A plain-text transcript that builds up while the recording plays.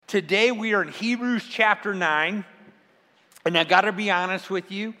Today we are in Hebrews chapter 9, and I got to be honest with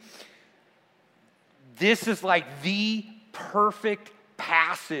you, this is like the perfect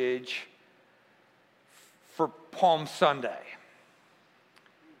passage for Palm Sunday.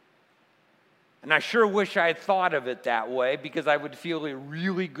 And I sure wish I had thought of it that way because I would feel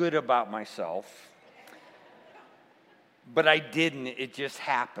really good about myself. But I didn't, it just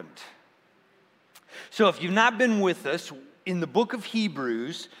happened. So if you've not been with us, in the book of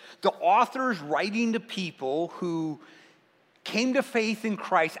Hebrews, the author is writing to people who came to faith in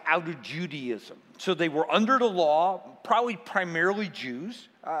Christ out of Judaism. So they were under the law, probably primarily Jews,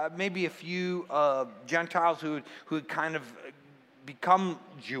 maybe a few Gentiles who had kind of become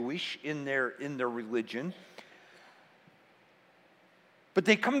Jewish in their religion. But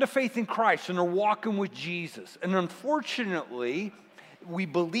they come to faith in Christ and are walking with Jesus. And unfortunately, we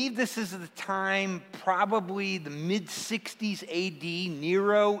believe this is the time, probably the mid-60s AD.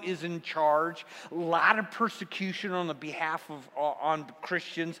 Nero is in charge. A lot of persecution on the behalf of on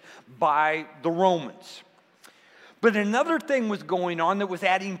Christians by the Romans. But another thing was going on that was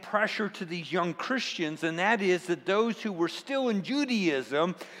adding pressure to these young Christians, and that is that those who were still in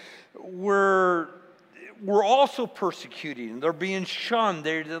Judaism were also persecuting. They're being shunned.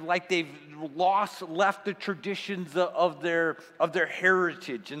 They're like they've left the traditions of their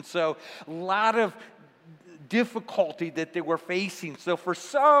heritage. And so a lot of difficulty that they were facing. So for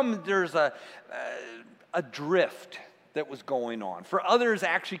some, there's a drift that was going on. For others,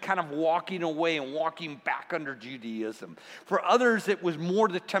 actually kind of walking away and walking back under Judaism. For others, it was more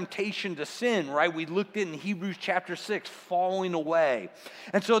the temptation to sin, right? We looked in Hebrews chapter 6, falling away.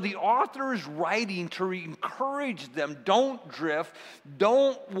 And so the author is writing to encourage them, don't drift,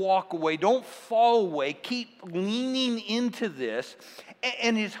 don't walk away, don't fall away, keep leaning into this.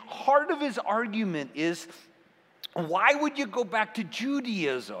 And his heart of his argument is, why would you go back to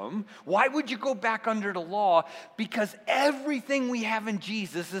Judaism? Why would you go back under the law? Because everything we have in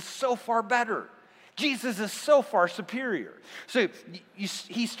Jesus is so far better. Jesus is so far superior. So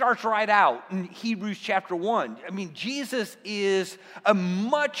he starts right out in Hebrews chapter 1. I mean, Jesus is a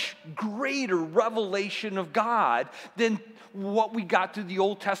much greater revelation of God than what we got through the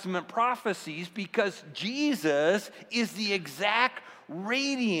Old Testament prophecies, because Jesus is the exact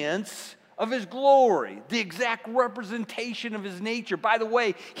radiance of his glory, the exact representation of his nature. By the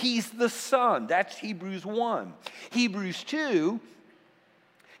way, he's the Son. That's Hebrews 1. Hebrews 2,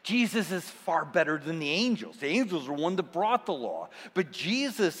 Jesus is far better than the angels. The angels are one that brought the law, but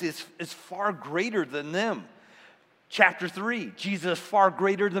Jesus is far greater than them. Chapter 3, Jesus is far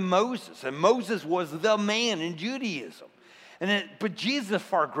greater than Moses, and Moses was the man in Judaism. But Jesus is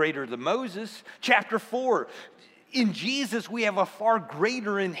far greater than Moses. Chapter 4, in Jesus, we have a far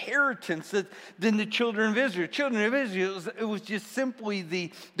greater inheritance than the children of Israel. Children of Israel, it was just simply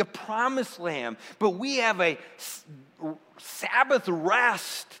the promised land. But we have a Sabbath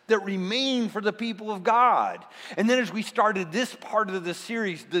rest that remained for the people of God. And then as we started this part of the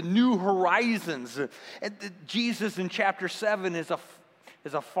series, the New Horizons, Jesus in chapter 7 is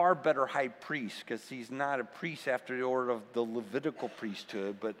a far better high priest, because he's not a priest after the order of the Levitical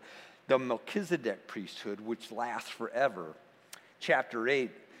priesthood, but the Melchizedek priesthood, which lasts forever. Chapter 8,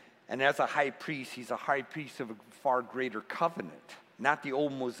 and as a high priest, he's a high priest of a far greater covenant. Not the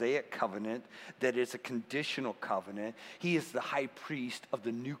old Mosaic covenant that is a conditional covenant. He is the high priest of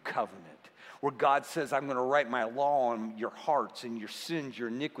the new covenant, where God says, I'm going to write my law on your hearts, and your sins, your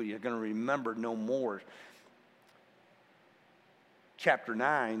iniquity, you're going to remember no more. Chapter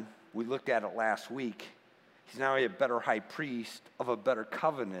 9, we looked at it last week. He's now a better high priest of a better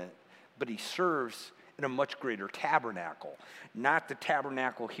covenant, but he serves in a much greater tabernacle. Not the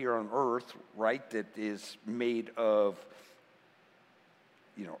tabernacle here on earth, right, that is made of,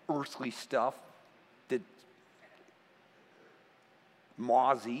 earthly stuff that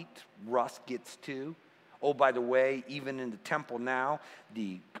moths eat, rust gets to. Oh, by the way, even in the temple now,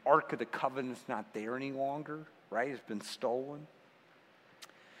 the Ark of the Covenant's not there any longer, right? It's been stolen.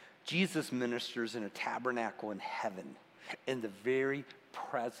 Jesus ministers in a tabernacle in heaven, in the very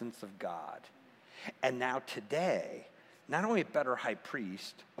presence of God. And now today, not only a better high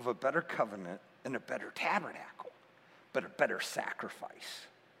priest of a better covenant and a better tabernacle, but a better sacrifice.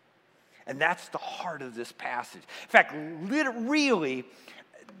 And that's the heart of this passage. In fact, really,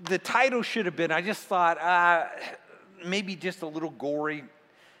 the title should have been, I just thought, maybe just a little gory,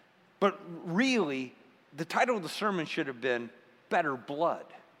 but really, the title of the sermon should have been Better Blood.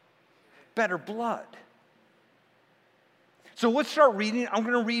 Better blood. So let's start reading. I'm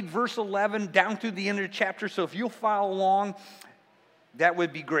going to read verse 11 down through the end of the chapter. So if you'll follow along, that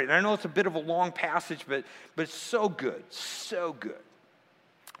would be great. And I know it's a bit of a long passage, but it's so good, so good.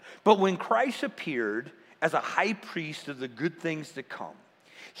 But when Christ appeared as a high priest of the good things to come,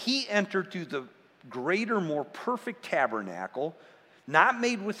 he entered through the greater, more perfect tabernacle, not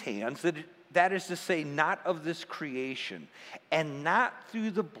made with hands, that is to say, not of this creation, and not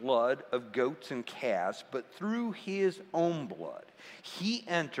through the blood of goats and calves, but through his own blood. He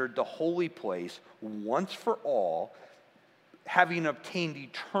entered the holy place once for all, having obtained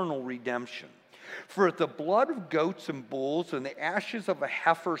eternal redemption. For if the blood of goats and bulls and the ashes of a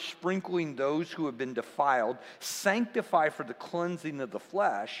heifer sprinkling those who have been defiled sanctify for the cleansing of the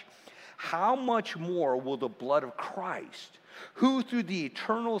flesh, how much more will the blood of Christ, who through the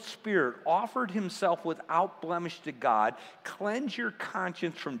eternal Spirit offered himself without blemish to God, cleanse your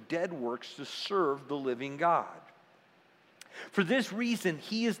conscience from dead works to serve the living God? For this reason,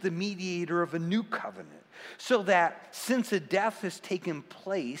 he is the mediator of a new covenant, so that since a death has taken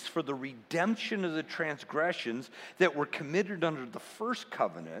place for the redemption of the transgressions that were committed under the first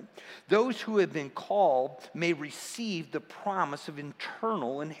covenant, those who have been called may receive the promise of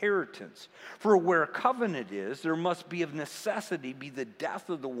eternal inheritance. For where a covenant is, there must be of necessity be the death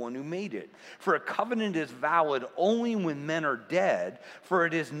of the one who made it. For a covenant is valid only when men are dead, for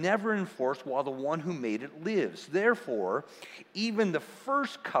it is never enforced while the one who made it lives. Therefore, even the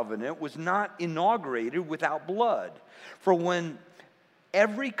first covenant was not inaugurated without blood. For when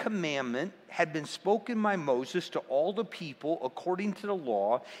every commandment had been spoken by Moses to all the people according to the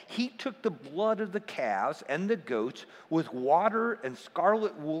law, he took the blood of the calves and the goats with water and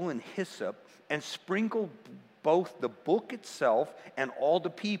scarlet wool and hyssop and sprinkled both the book itself and all the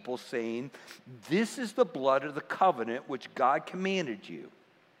people, saying, "This is the blood of the covenant which God commanded you."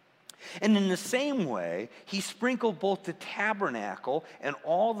 And in the same way, he sprinkled both the tabernacle and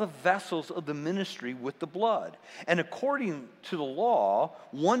all the vessels of the ministry with the blood. And according to the law,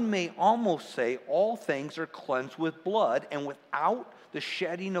 one may almost say all things are cleansed with blood, and without the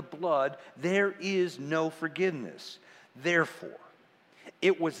shedding of blood, there is no forgiveness. Therefore,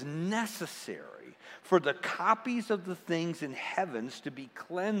 it was necessary for the copies of the things in heavens to be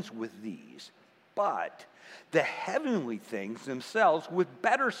cleansed with these, but the heavenly things themselves with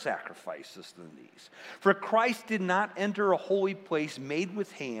better sacrifices than these. For Christ did not enter a holy place made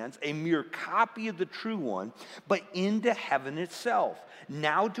with hands, a mere copy of the true one, but into heaven itself,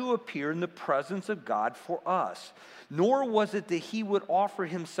 now to appear in the presence of God for us. Nor was it that he would offer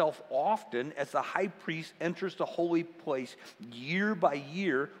himself often, as the high priest enters the holy place year by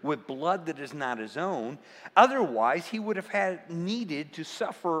year with blood that is not his own. Otherwise, he would have had needed to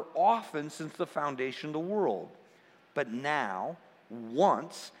suffer often since the foundation of the world. But now,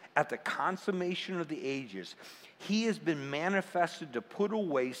 once at the consummation of the ages, he has been manifested to put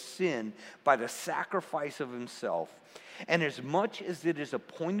away sin by the sacrifice of himself. And as much as it is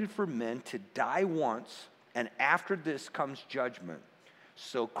appointed for men to die once, and after this comes judgment,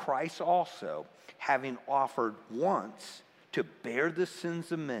 so Christ also, having offered once to bear the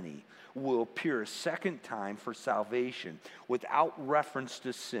sins of many, will appear a second time for salvation without reference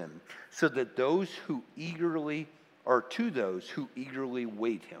to sin, so that to those who eagerly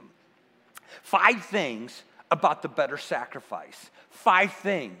wait him. 5 things about the better sacrifice. 5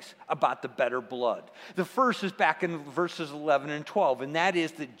 things about the better blood. The first is back in verses 11 and 12, and that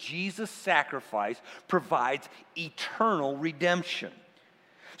is that Jesus' sacrifice provides eternal redemption.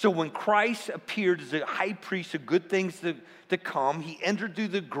 So when Christ appeared as a high priest of good things to come, he entered through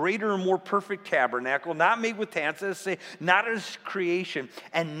the greater and more perfect tabernacle, not made with hands, as I say, not as creation,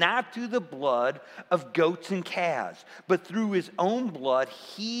 and not through the blood of goats and calves, but through his own blood,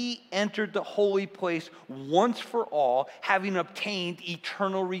 he entered the holy place once for all, having obtained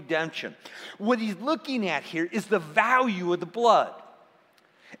eternal redemption. What he's looking at here is the value of the blood.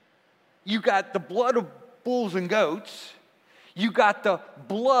 You got the blood of bulls and goats. You got the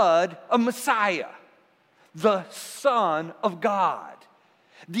blood of Messiah, the Son of God,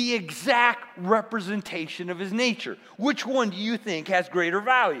 the exact representation of his nature. Which one do you think has greater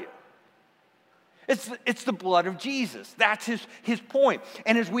value? It's the blood of Jesus. That's his point.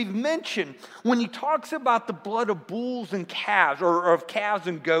 And as we've mentioned, when he talks about the blood of bulls and calves, or of calves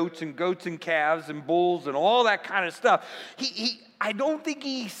and goats and calves and bulls and all that kind of stuff, I don't think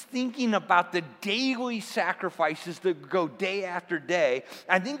he's thinking about the daily sacrifices that go day after day.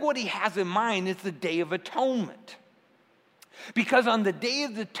 I think what he has in mind is the Day of Atonement. Because on the Day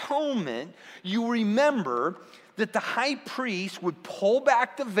of Atonement, you remember that the high priest would pull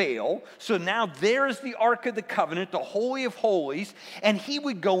back the veil. So now there's the Ark of the Covenant, the Holy of Holies, and he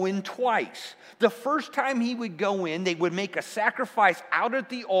would go in twice. The first time he would go in, they would make a sacrifice out at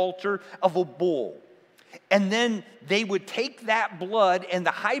the altar of a bull. And then they would take that blood, and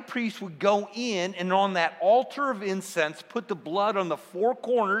the high priest would go in, and on that altar of incense, put the blood on the four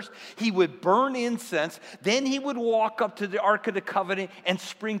corners. He would burn incense. Then he would walk up to the Ark of the Covenant and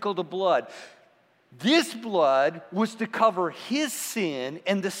sprinkle the blood. This blood was to cover his sin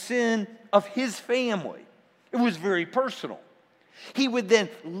and the sin of his family. It was very personal. He would then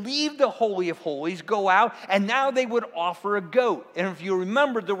leave the Holy of Holies, go out, and now they would offer a goat. And if you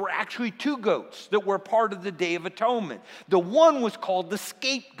remember, there were actually two goats that were part of the Day of Atonement. The one was called the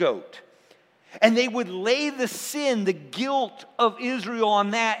scapegoat. And they would lay the sin, the guilt of Israel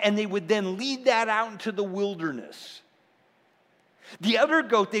on that, and they would then lead that out into the wilderness. The other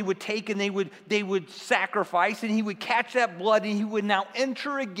goat they would take and they would sacrifice, and he would catch that blood, and he would now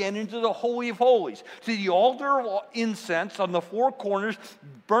enter again into the Holy of Holies, to the altar of incense on the four corners,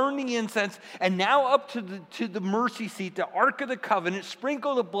 burning incense, and now up to the mercy seat, the Ark of the Covenant,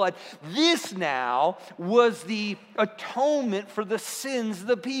 sprinkle the blood. This now was the atonement for the sins of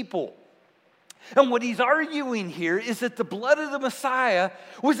the people. And what he's arguing here is that the blood of the Messiah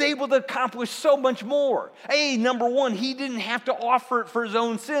was able to accomplish so much more. Hey, number one, he didn't have to offer it for his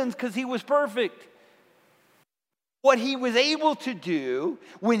own sins because he was perfect. What he was able to do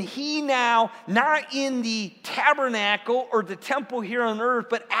when he now, not in the tabernacle or the temple here on earth,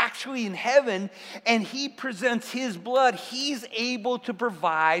 but actually in heaven, and he presents his blood, he's able to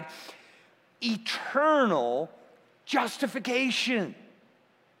provide eternal justification.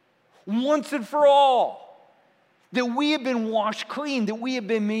 Once and for all, that we have been washed clean, that we have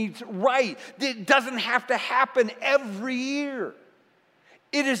been made right, that it doesn't have to happen every year.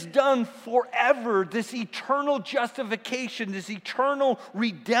 It is done forever, this eternal justification, this eternal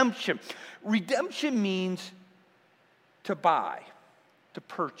redemption. Redemption means to buy, to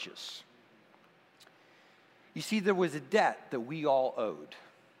purchase. You see, there was a debt that we all owed,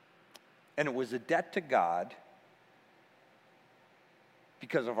 and it was a debt to God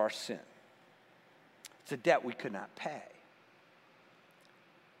because of our sin. It's a debt we could not pay.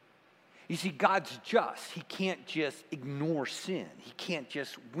 You see, God's just. He can't just ignore sin. He can't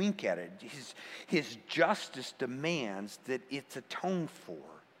just wink at it. His justice demands that it's atoned for.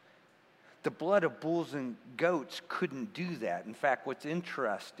 The blood of bulls and goats couldn't do that. In fact, what's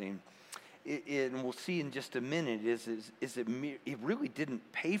interesting, and we'll see in just a minute, is it really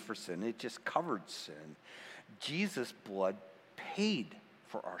didn't pay for sin. It just covered sin. Jesus' blood paid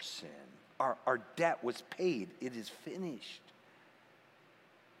for our sin. Our debt was paid. It is finished.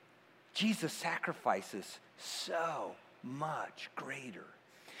 Jesus' sacrifice is so much greater.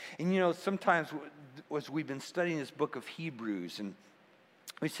 And sometimes as we've been studying this book of Hebrews, and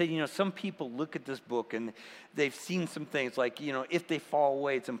we say, some people look at this book and they've seen some things like, if they fall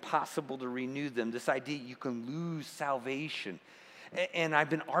away, it's impossible to renew them. This idea you can lose salvation. And I've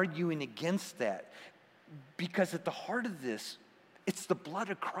been arguing against that because at the heart of this, it's the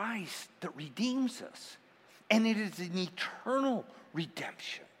blood of Christ that redeems us. And it is an eternal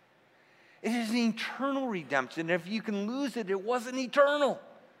redemption. It is an eternal redemption. If you can lose it, it wasn't eternal.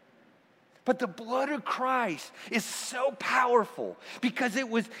 But the blood of Christ is so powerful because it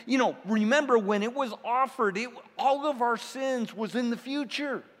was, remember when it was offered, all of our sins was in the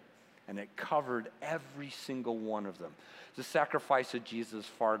future. And it covered every single one of them. The sacrifice of Jesus is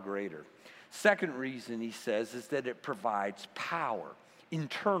far greater. Second reason, he says, is that it provides power,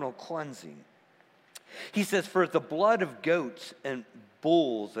 internal cleansing. He says, for the blood of goats and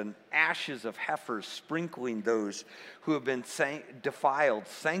bulls and ashes of heifers, sprinkling those who have been defiled,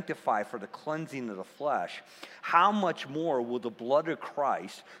 sanctify for the cleansing of the flesh, how much more will the blood of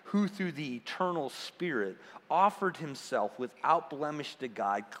Christ, who through the eternal Spirit offered himself without blemish to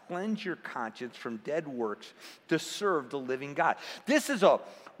God, cleanse your conscience from dead works to serve the living God? This is a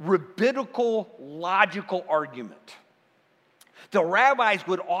rabbinical, logical argument. The rabbis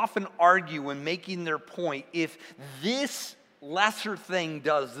would often argue when making their point, if this lesser thing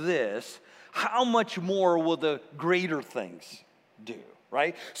does this, how much more will the greater things do,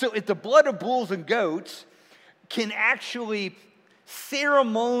 right? So if the blood of bulls and goats can actually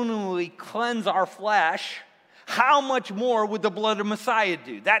ceremonially cleanse our flesh, how much more would the blood of Messiah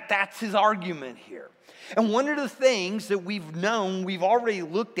do? That's his argument here. And one of the things that we've already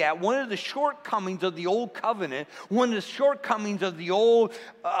looked at, one of the shortcomings of the old covenant, one of the shortcomings of the old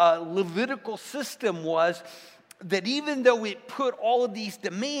Levitical system was that even though it put all of these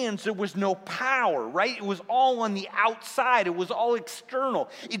demands, there was no power, right? It was all on the outside. It was all external.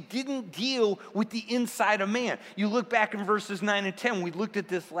 It didn't deal with the inside of man. You look back in verses 9 and 10. We looked at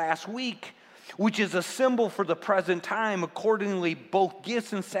this last week, which is a symbol for the present time. Accordingly, both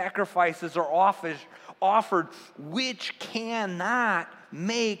gifts and sacrifices are offered, which cannot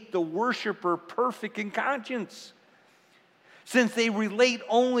make the worshiper perfect in conscience. Since they relate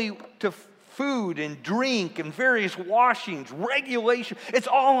only to food and drink and various washings, regulation, it's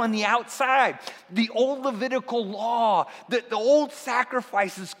all on the outside. The old Levitical law, the old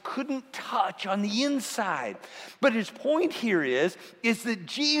sacrifices couldn't touch on the inside. But his point here is that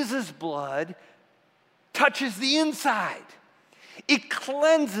Jesus' blood touches the inside. It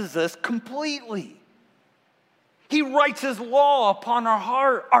cleanses us completely. He writes his law upon our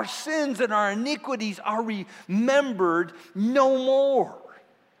heart. Our sins and our iniquities are remembered no more.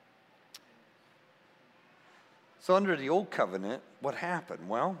 So under the old covenant, what happened?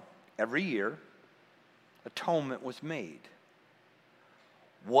 Well, every year, atonement was made.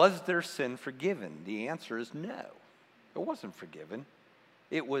 Was their sin forgiven? The answer is no. It wasn't forgiven.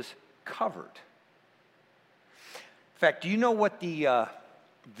 It was covered. In fact, do you know what the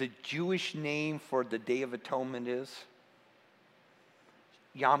Jewish name for the Day of Atonement is?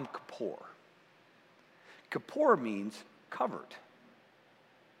 Yom Kippur. Kippur means covered.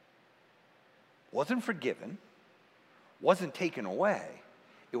 Wasn't forgiven. Wasn't taken away.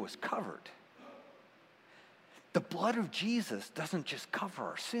 It was covered. The blood of Jesus doesn't just cover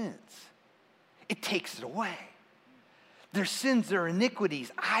our sins. It takes it away. Their sins, their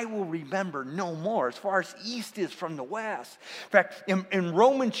iniquities, I will remember no more, as far as east is from the west. In fact, in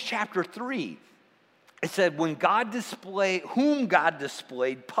Romans chapter 3, it said, whom God displayed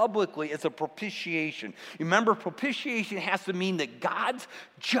publicly as a propitiation. Remember, propitiation has to mean that God's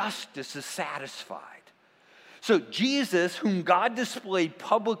justice is satisfied. So Jesus, whom God displayed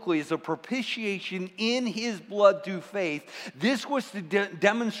publicly as a propitiation in his blood through faith, this was to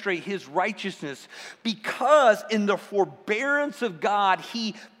demonstrate his righteousness, because in the forbearance of God,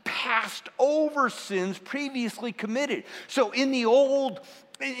 he passed over sins previously committed. So in the Old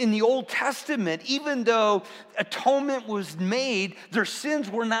Testament, even though atonement was made, their sins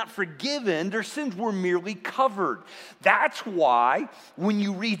were not forgiven. Their sins were merely covered. That's why when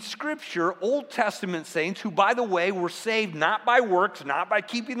you read Scripture, Old Testament saints, who, by the way, were saved not by works, not by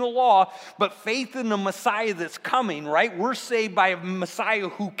keeping the law, but faith in the Messiah that's coming, right? We're saved by a Messiah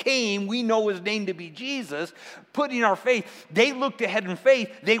who came. We know his name to be Jesus. Putting our faith, they looked ahead in faith.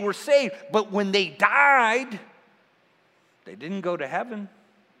 They were saved. But when they died, they didn't go to heaven.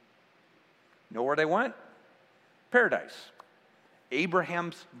 Know where they went? Paradise.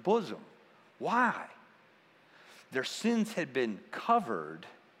 Abraham's bosom. Why? Their sins had been covered.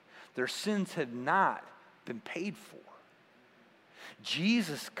 Their sins had not been paid for.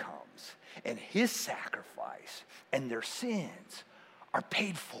 Jesus comes, and his sacrifice and their sins are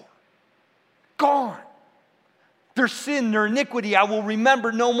paid for. Gone. Their sin, their iniquity, I will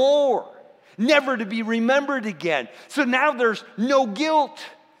remember no more. Never to be remembered again. So now there's no guilt.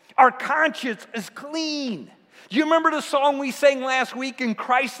 Our conscience is clean. Do you remember the song we sang last week, In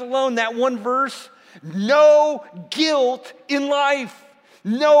Christ Alone, that one verse? No guilt in life.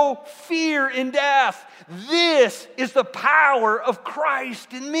 No fear in death. This is the power of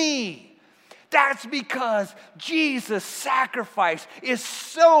Christ in me. That's because Jesus' sacrifice is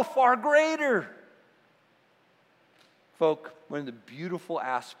so far greater. Folk, one of the beautiful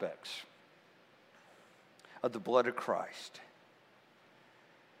aspects of the blood of Christ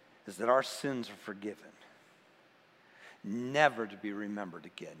is that our sins are forgiven, never to be remembered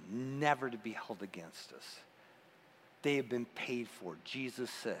again, never to be held against us. They have been paid for. Jesus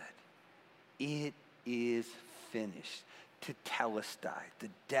said, it is finished. Tetelestai, the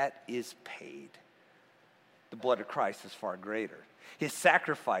debt is paid. The blood of Christ is far greater. His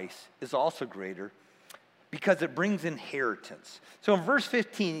sacrifice is also greater because it brings inheritance. So in verse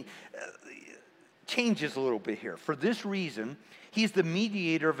 15, changes a little bit here. For this reason, he's the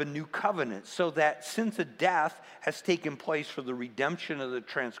mediator of a new covenant, so that since a death has taken place for the redemption of the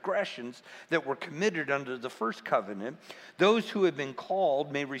transgressions that were committed under the first covenant, those who have been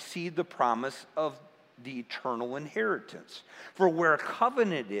called may receive the promise of the eternal inheritance. For where a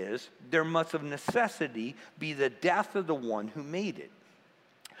covenant is, there must of necessity be the death of the one who made it.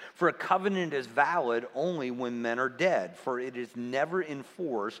 For a covenant is valid only when men are dead, for it is never in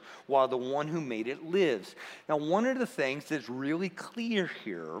force while the one who made it lives. Now, one of the things that's really clear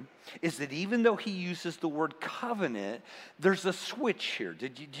here is that even though he uses the word covenant, there's a switch here.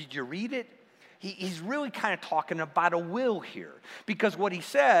 Did you read it? He's really kind of talking about a will here, because what he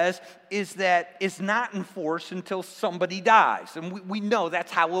says is that it's not in force until somebody dies. And we know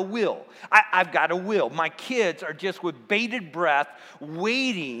that's how a will. I've got a will. My kids are just with bated breath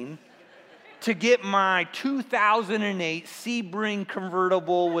waiting to get my 2008 Sebring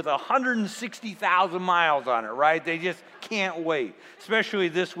convertible with 160,000 miles on it, right? They just can't wait, especially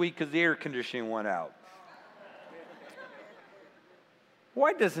this week because the air conditioning went out.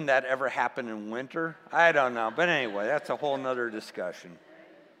 Why doesn't that ever happen in winter? I don't know. But anyway, that's a whole nother discussion.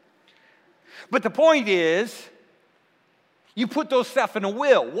 But the point is, you put those stuff in a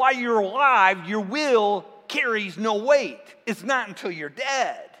will. While you're alive, your will carries no weight. It's not until you're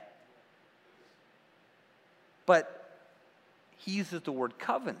dead. But he uses the word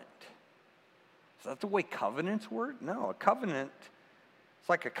covenant. Is that the way covenants work? No, a covenant, it's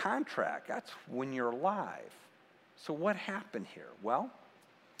like a contract. That's when you're alive. So what happened here? Well,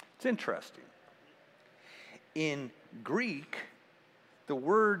 it's interesting. In Greek, the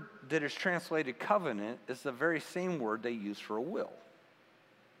word that is translated covenant is the very same word they use for a will.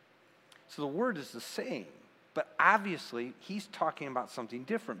 So the word is the same, but obviously he's talking about something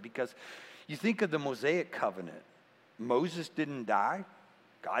different, because you think of the Mosaic covenant. Moses didn't die.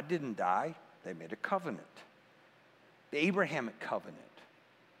 God didn't die. They made a covenant. The Abrahamic covenant.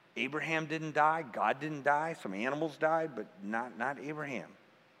 Abraham didn't die. God didn't die. Some animals died, but not Abraham.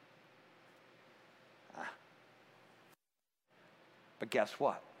 But guess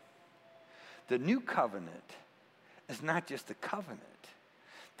what? The new covenant is not just a covenant.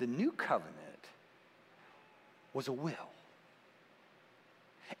 The new covenant was a will.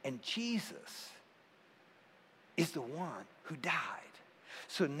 And Jesus is the one who died.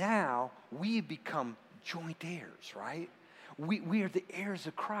 So now we become joint heirs, right? We are the heirs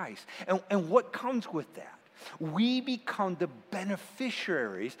of Christ. And what comes with that? We become the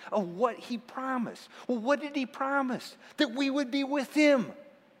beneficiaries of what he promised. Well, what did he promise? That we would be with him.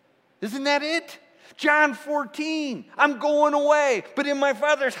 Isn't that it? John 14, I'm going away, but in my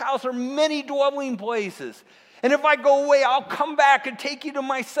Father's house are many dwelling places. And if I go away, I'll come back and take you to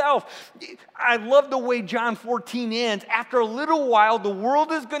myself. I love the way John 14 ends. After a little while, the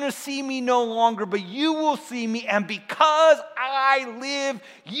world is going to see me no longer, but you will see me. And because I live,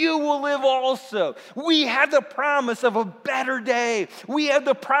 you will live also. We have the promise of a better day. We have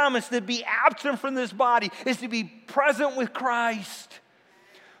the promise that to be absent from this body is to be present with Christ.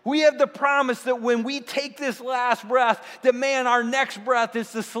 We have the promise that when we take this last breath, that man, our next breath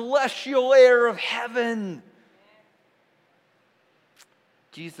is the celestial air of heaven.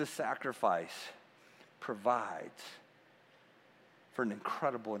 Jesus' sacrifice provides for an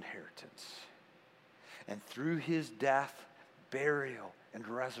incredible inheritance. And through his death, burial, and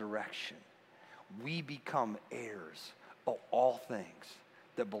resurrection, we become heirs of all things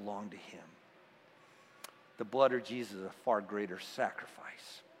that belong to him. The blood of Jesus is a far greater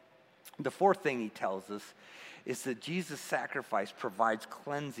sacrifice. The fourth thing he tells us is that Jesus' sacrifice provides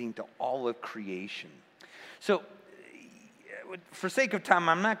cleansing to all of creation. So, for sake of time,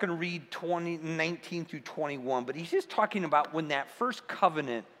 I'm not going to read 19 through 21, but he's just talking about when that first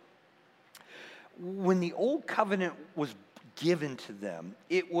covenant, when the old covenant was given to them,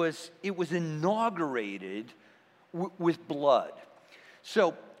 it was inaugurated with blood.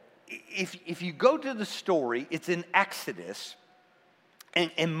 So if you go to the story, it's in Exodus.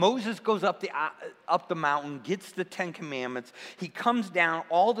 And Moses goes up the mountain, gets the 10 Commandments. He comes down,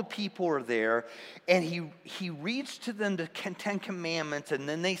 all the people are there, and he reads to them the 10 Commandments, and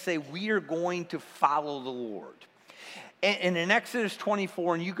then they say, we are going to follow the Lord. And in Exodus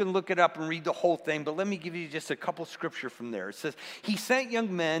 24, and you can look it up and read the whole thing, but let me give you just a couple scripture from there. It says, he sent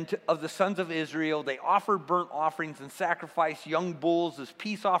young men of the sons of Israel. They offered burnt offerings and sacrificed young bulls as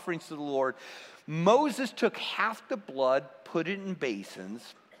peace offerings to the Lord. Moses took half the blood, put it in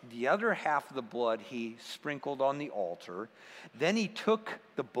basins. The other half of the blood he sprinkled on the altar. Then he took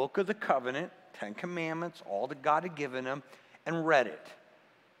the book of the covenant, 10 Commandments, all that God had given him, and read it.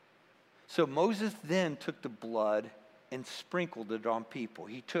 So Moses then took the blood and sprinkled it on people.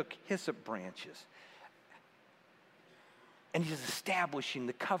 He took hyssop branches. And he's establishing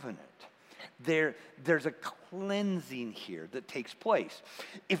the covenant. There's a cleansing here that takes place.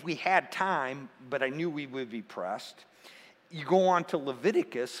 If we had time, but I knew we would be pressed, you go on to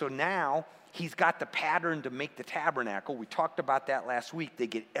Leviticus, so now he's got the pattern to make the tabernacle. We talked about that last week. They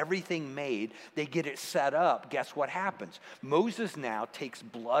get everything made. They get it set up. Guess what happens? Moses now takes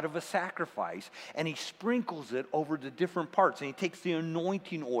blood of a sacrifice and he sprinkles it over the different parts. And he takes the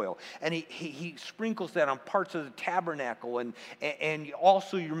anointing oil and he sprinkles that on parts of the tabernacle. And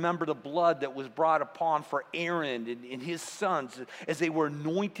also you remember the blood that was brought upon for Aaron and his sons as they were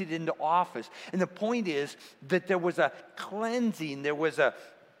anointed into office. And the point is that there was a cleansing. There was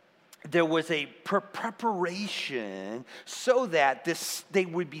a preparation so that they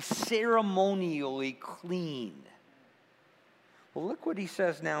would be ceremonially clean. Well, look what he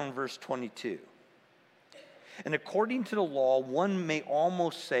says now in verse 22. And according to the law, one may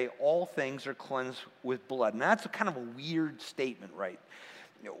almost say all things are cleansed with blood. And that's a kind of a weird statement, right?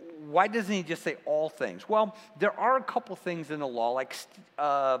 why doesn't he just say all things? Well, there are a couple things in the law, like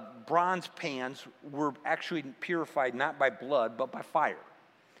bronze pans were actually purified not by blood, but by fire.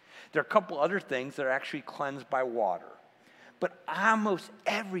 There are a couple other things that are actually cleansed by water. But almost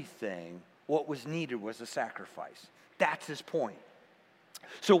everything, what was needed was a sacrifice. That's his point.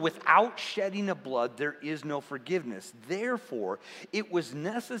 So without shedding of blood, there is no forgiveness. Therefore, it was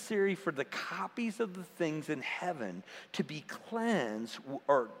necessary for the copies of the things in heaven to be cleansed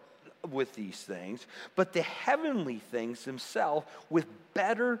or with these things, but the heavenly things themselves with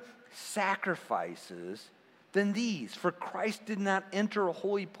better sacrifices than these. For Christ did not enter a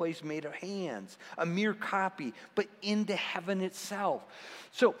holy place made of hands, a mere copy, but into heaven itself.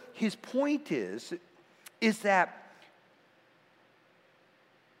 So his point is that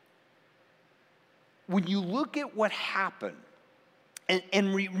when you look at what happened,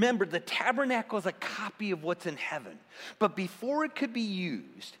 and remember, the tabernacle is a copy of what's in heaven. But before it could be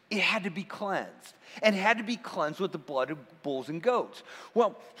used, it had to be cleansed. And it had to be cleansed with the blood of bulls and goats.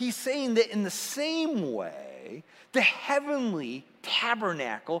 Well, he's saying that in the same way, the heavenly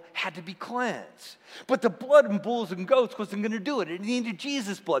tabernacle had to be cleansed. But the blood of bulls and goats wasn't going to do it. It needed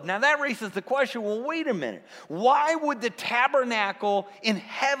Jesus' blood. Now that raises the question, well, wait a minute. Why would the tabernacle in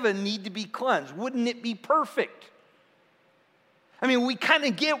heaven need to be cleansed? Wouldn't it be perfect? I mean, we kind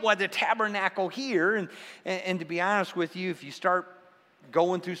of get why the tabernacle here, and to be honest with you, if you start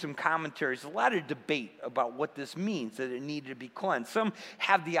going through some commentaries, a lot of debate about what this means, that it needed to be cleansed. Some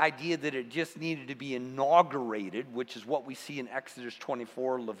have the idea that it just needed to be inaugurated, which is what we see in Exodus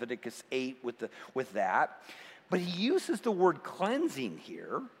 24, Leviticus 8 with that. But he uses the word cleansing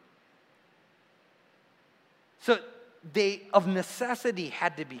here. So they, of necessity,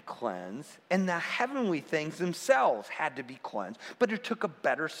 had to be cleansed, and the heavenly things themselves had to be cleansed, but it took a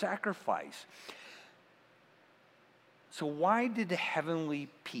better sacrifice. So why did the heavenly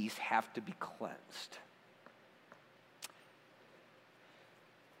piece have to be cleansed?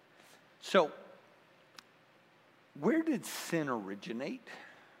 So, where did sin originate?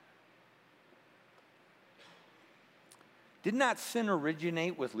 Did not sin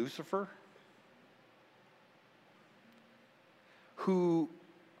originate with Lucifer, whose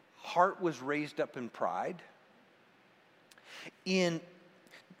heart was raised up in pride? In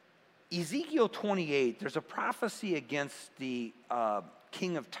Ezekiel 28, there's a prophecy against the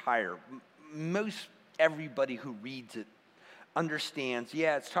king of Tyre. Most everybody who reads it understands,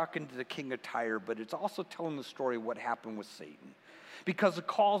 yeah, it's talking to the king of Tyre, but it's also telling the story of what happened with Satan. Because it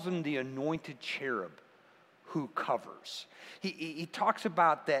calls him the anointed cherub who covers. He talks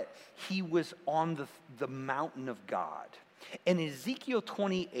about that he was on the mountain of God. In Ezekiel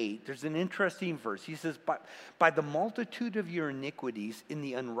 28, there's an interesting verse. He says, by the multitude of your iniquities, in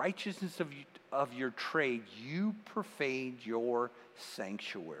the unrighteousness of your trade, you profaned your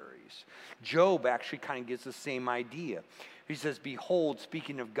sanctuaries. Job actually kind of gives the same idea. He says, behold,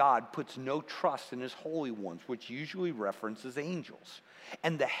 speaking of God, puts no trust in his holy ones, which usually references angels.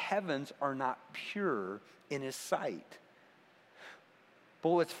 And the heavens are not pure in his sight. But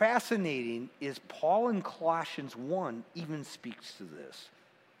what's fascinating is Paul in Colossians 1 even speaks to this.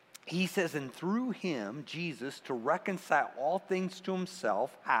 He says, and through him, Jesus, to reconcile all things to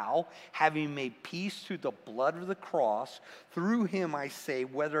himself. How? Having made peace through the blood of the cross. Through him, I say,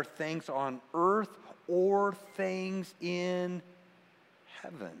 whether things on earth or things in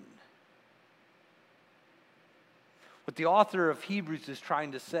heaven. What the author of Hebrews is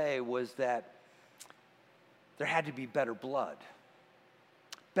trying to say was that there had to be better blood.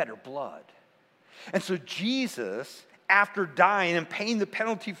 Better blood. And so Jesus, after dying and paying the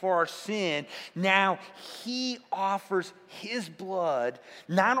penalty for our sin, now he offers his blood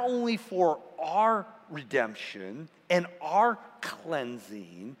not only for our redemption and our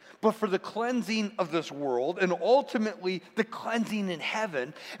cleansing, but for the cleansing of this world and ultimately the cleansing in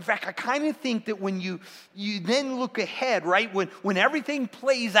heaven. In fact, I kind of think that when you then look ahead, right, when everything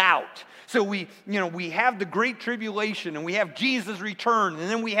plays out, so we have the great tribulation and we have Jesus' return, and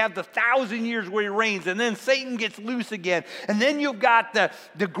then we have the 1,000 years where he reigns, and then Satan gets loose again, and then you've got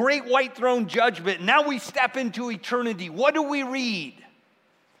the great white throne judgment, and now we step into eternity. What do we read?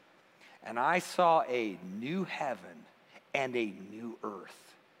 And I saw a new heaven and a new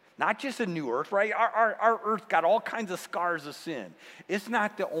earth. Not just a new earth, right? Our earth got all kinds of scars of sin. It's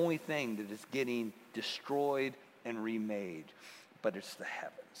not the only thing that is getting destroyed and remade, but it's the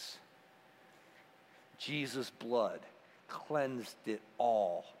heavens. Jesus' blood cleansed it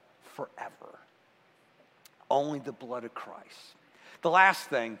all forever. Only the blood of Christ. The last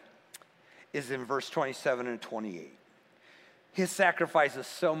thing is in verse 27 and 28. His sacrifice is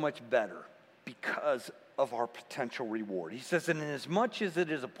so much better because of our potential reward. He says, and inasmuch as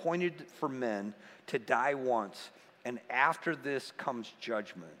it is appointed for men to die once, and after this comes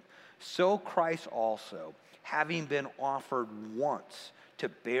judgment, so Christ also, having been offered once to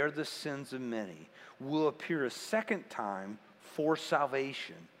bear the sins of many, will appear a second time for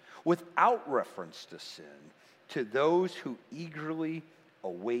salvation, without reference to sin, to those who eagerly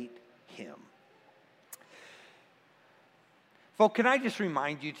await him. Folks, can I just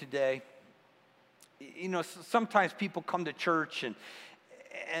remind you today, you know, sometimes people come to church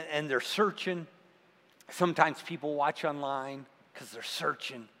and they're searching. Sometimes people watch online because they're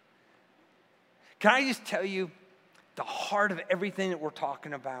searching. Can I just tell you the heart of everything that we're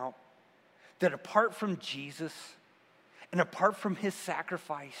talking about? That apart from Jesus and apart from his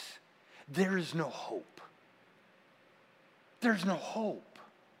sacrifice, there is no hope. There's no hope.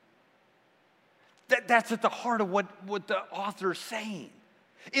 That's at the heart of what the author is saying.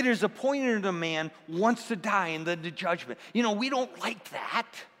 It is appointed a man once to die and then to judgment. You know, we don't like that.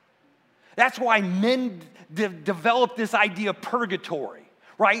 That's why men develop this idea of purgatory,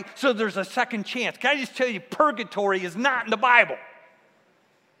 right? So there's a second chance. Can I just tell you, purgatory is not in the Bible.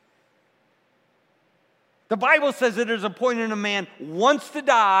 The Bible says it is appointed a man once to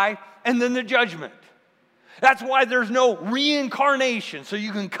die and then the judgment. That's why there's no reincarnation, so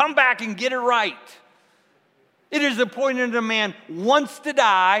you can come back and get it right. It is appointed a man once to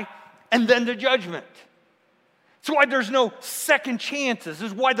die and then the judgment. That's why there's no second chances.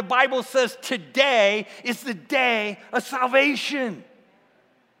 This is why the Bible says today is the day of salvation.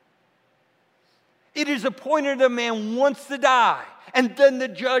 It is appointed a man once to die and then the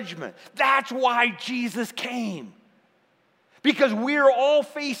judgment. That's why Jesus came. Because we're all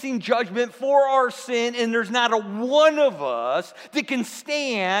facing judgment for our sin, and there's not a one of us that can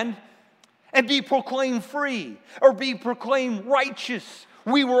stand and be proclaimed free or be proclaimed righteous.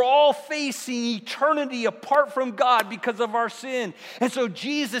 We were all facing eternity apart from God because of our sin. And so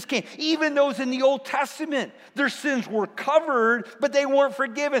Jesus came. Even those in the Old Testament, their sins were covered, but they weren't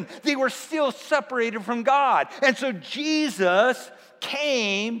forgiven. They were still separated from God. And so Jesus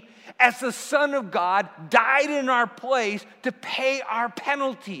came as the Son of God, died in our place to pay our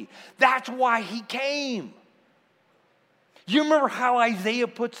penalty. That's why he came. You remember how Isaiah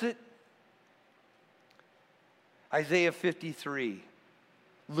puts it? Isaiah 53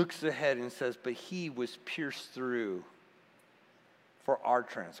 looks ahead and says, but he was pierced through for our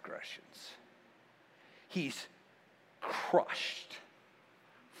transgressions. He's crushed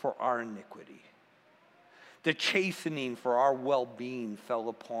for our iniquity. The chastening for our well-being fell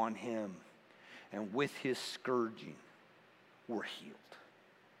upon him, and with his scourging, we're healed.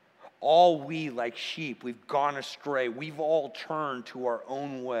 All we, like sheep, we've gone astray. We've all turned to our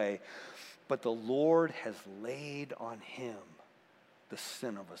own way. But the Lord has laid on him the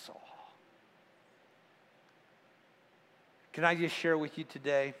sin of us all. Can I just share with you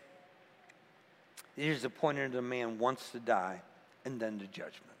today? It is appointed a man once to die and then to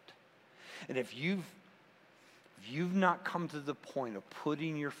judgment. And if you've not come to the point of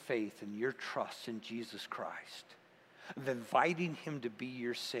putting your faith and your trust in Jesus Christ, of inviting him to be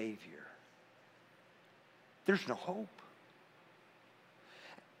your Savior, there's no hope.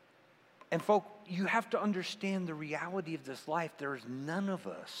 And folks, you have to understand the reality of this life. There is none of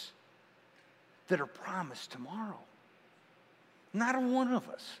us that are promised tomorrow. Not a one of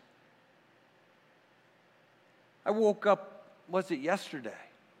us. I woke up, was it yesterday,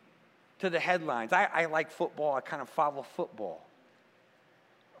 to the headlines. I like football. I kind of follow football.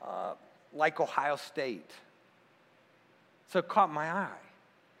 Like Ohio State. So it caught my eye.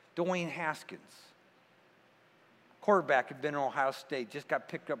 Dwayne Haskins. Quarterback had been in Ohio State, just got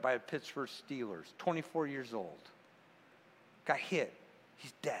picked up by the Pittsburgh Steelers, 24 years old. Got hit.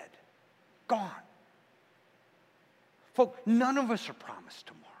 He's dead. Gone. Folks, none of us are promised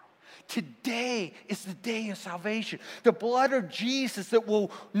tomorrow. Today is the day of salvation. The blood of Jesus that will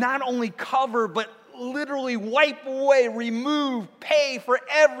not only cover, but literally wipe away, remove, pay for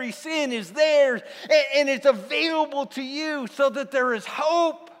every sin is theirs. And it's available to you so that there is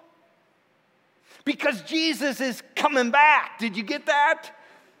hope. Because Jesus is coming back. Did you get that?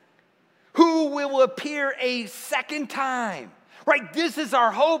 Who will appear a second time? Right? This is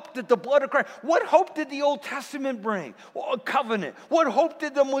our hope, that the blood of Christ. What hope did the Old Testament bring? Well, a covenant. What hope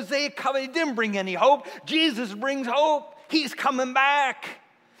did the Mosaic covenant? It didn't bring any hope. Jesus brings hope. He's coming back.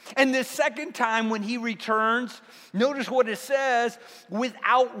 And this second time when he returns, notice what it says,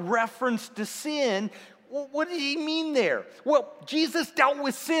 without reference to sin. What did he mean there? Well, Jesus dealt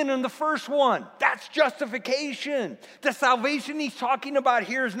with sin in the first one. That's justification. The salvation he's talking about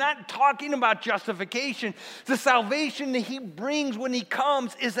here is not talking about justification. The salvation that he brings when he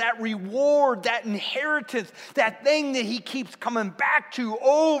comes is that reward, that inheritance, that thing that he keeps coming back to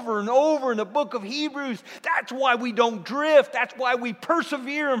over and over in the book of Hebrews. That's why we don't drift. That's why we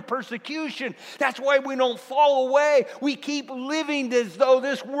persevere in persecution. That's why we don't fall away. We keep living as though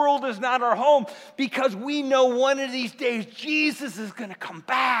this world is not our home, because we know one of these days Jesus is going to come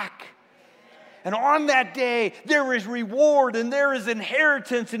back. And on that day, there is reward and there is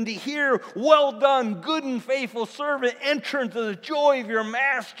inheritance. And to hear, well done, good and faithful servant, enter into the joy of your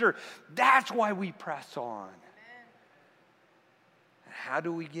master. That's why we press on. And how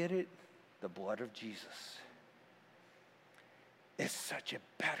do we get it? The blood of Jesus. It's such a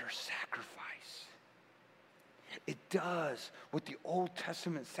better sacrifice. It does what the Old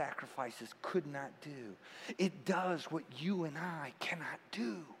Testament sacrifices could not do. It does what you and I cannot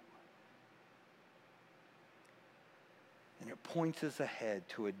do. And it points us ahead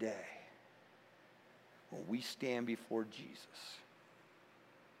to a day when we stand before Jesus.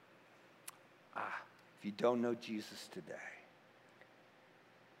 If you don't know Jesus today,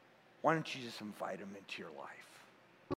 why don't you just invite him into your life?